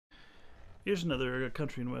Here's another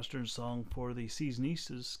country and western song for the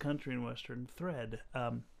Seasonistas country and western thread.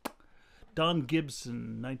 Don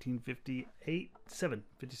Gibson, 1958,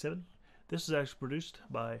 57. This is actually produced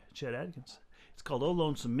by Chet Atkins. It's called "Oh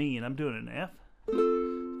Lonesome Me," and I'm doing an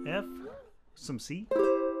F, some C,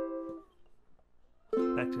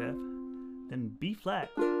 back to F, then B flat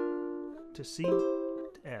to C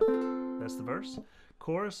to F. That's the verse.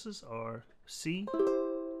 Choruses are C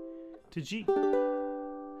to G.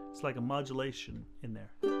 It's like a modulation in there.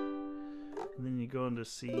 And then you go into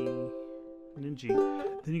C, and then G.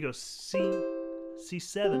 Then you go C,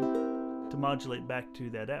 C7 to modulate back to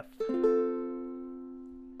that F.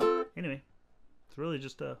 Anyway, it's really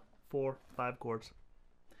just 4, 5 chords.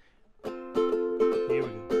 Here we go.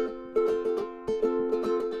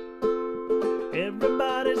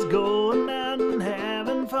 Everybody's going out and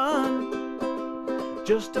having fun.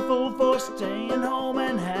 Just a fool for staying home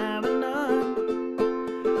and having none.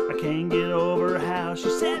 I can't get over how she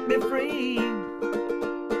set me free.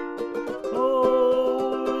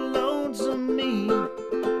 Oh, lonesome me.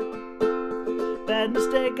 Bad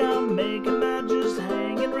mistake I'm making by just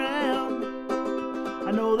hanging around.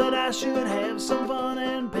 I know that I should have some fun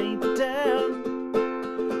and paint the town.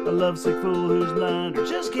 A lovesick fool who's blind or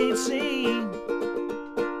just can't see.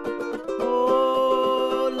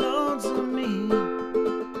 Oh, lonesome me.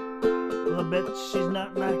 Well, I bet she's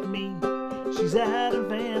not like me. She's out and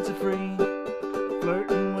fancy free,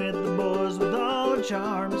 flirting with the boys with all her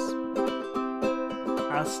charms.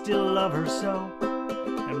 I still love her so,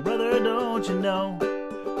 and brother, don't you know,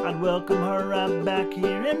 I'd welcome her right back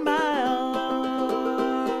here in my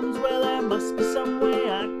arms. Well, there must be some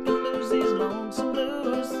way I can lose these lonesome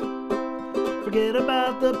blues, forget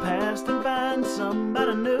about the past and find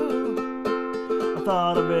somebody new. I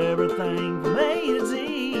thought of everything from A to Z.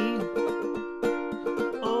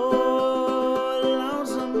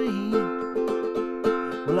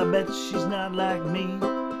 Well, I bet she's not like me.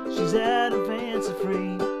 She's out and fancy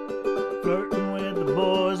free, flirting with the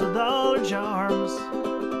boys with all her charms.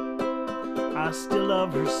 I still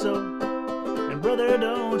love her so, and brother,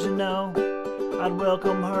 don't you know, I'd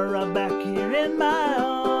welcome her right back here in my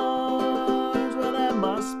arms. Well, there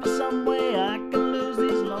must be some way I can lose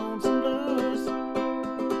these lonesome blues,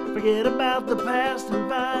 forget about the past and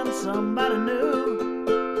find somebody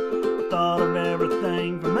new. Thought of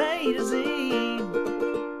everything from A to Z.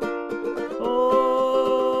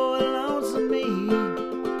 Oh, lonesome me.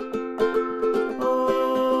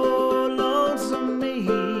 Oh, lonesome me.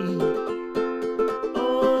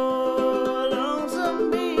 Oh, lonesome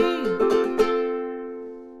me.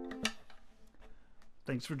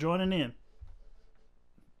 Thanks for joining in.